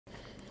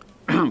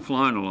I'm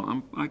flying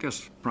along, I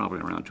guess probably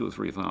around 2,000 or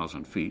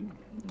 3,000 feet.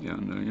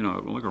 And, you know,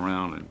 I look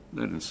around and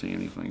I didn't see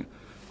anything.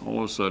 All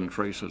of a sudden,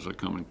 tracers are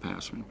coming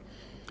past me.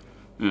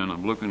 And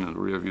I'm looking at the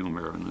rear view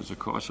mirror, and there's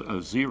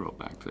a zero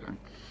back there.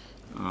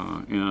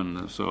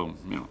 So,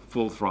 you know,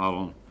 full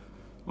throttle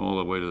all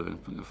the way to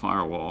the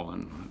firewall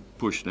and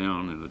push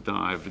down in a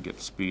dive to get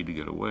the speed to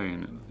get away,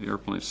 and the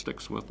airplane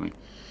sticks with me.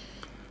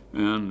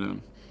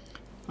 And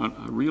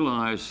I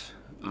realize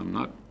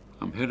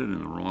I'm headed in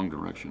the wrong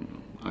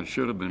direction. I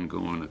should have been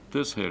going at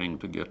this heading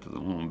to get to the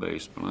home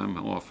base, but I'm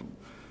off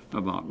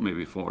about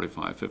maybe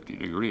 45, 50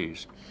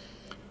 degrees.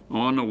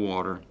 On the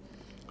water,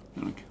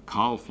 and the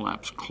cowl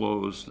flaps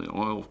closed, the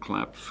oil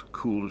flaps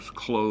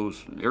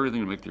closed,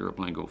 everything to make the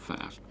airplane go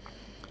fast.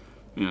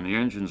 And the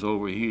engine's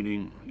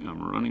overheating,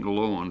 I'm running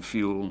low on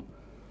fuel,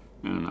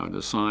 and I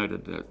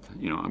decided that,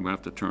 you know, I'm going to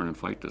have to turn and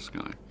fight this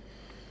guy.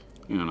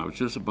 And I was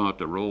just about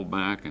to roll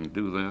back and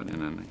do that,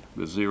 and then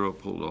the zero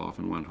pulled off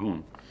and went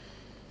home.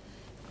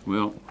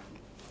 Well,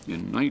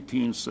 in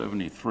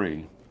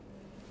 1973,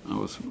 I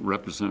was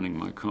representing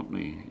my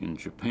company in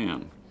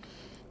Japan,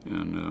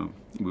 and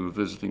we were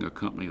visiting a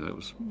company that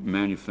was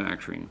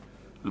manufacturing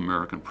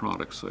American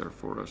products there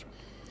for us.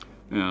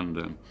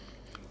 And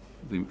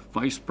the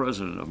vice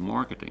president of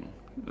marketing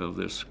of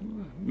this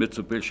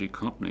Mitsubishi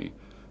company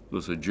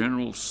was a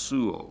General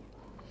Suo,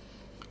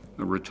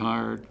 a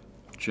retired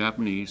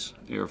Japanese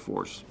Air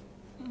Force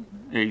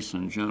ace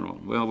and general.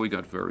 Well, we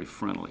got very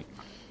friendly.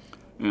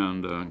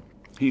 And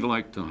he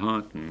liked to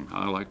hunt, and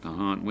I liked to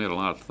hunt. We had a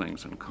lot of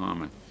things in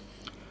common.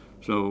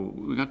 So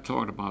we got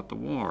talking about the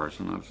wars,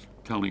 and I was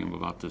telling him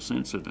about this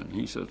incident.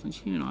 He says,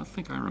 you know, I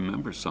think I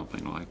remember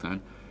something like that.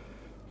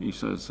 He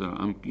says,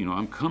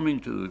 I'm coming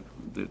to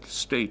the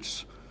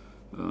States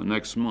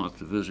next month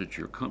to visit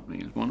your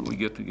company. Why don't we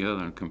get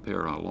together and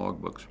compare our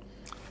logbooks?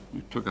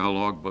 We took our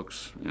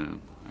logbooks,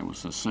 and it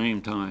was the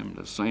same time,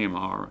 the same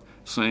hour,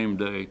 same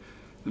day,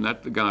 and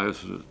that the guy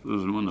was the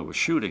one that was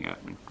shooting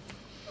at me.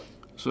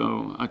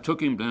 So I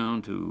took him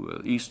down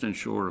to eastern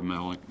shore of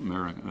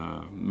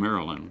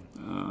Maryland,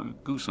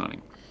 goose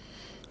hunting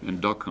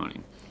and duck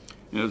hunting.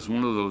 And it was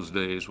one of those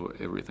days where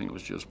everything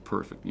was just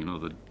perfect. You know,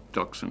 the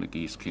ducks and the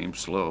geese came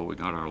slow. We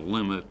got our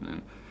limit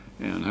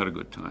and had a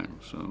good time.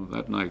 So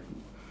that night,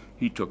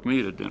 he took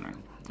me to dinner,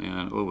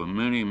 and over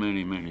many,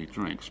 many, many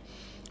drinks,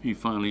 he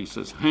finally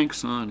says, "Hank,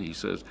 son," he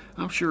says,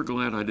 "I'm sure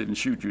glad I didn't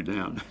shoot you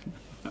down."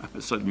 I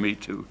said, "Me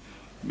too,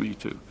 me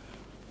too."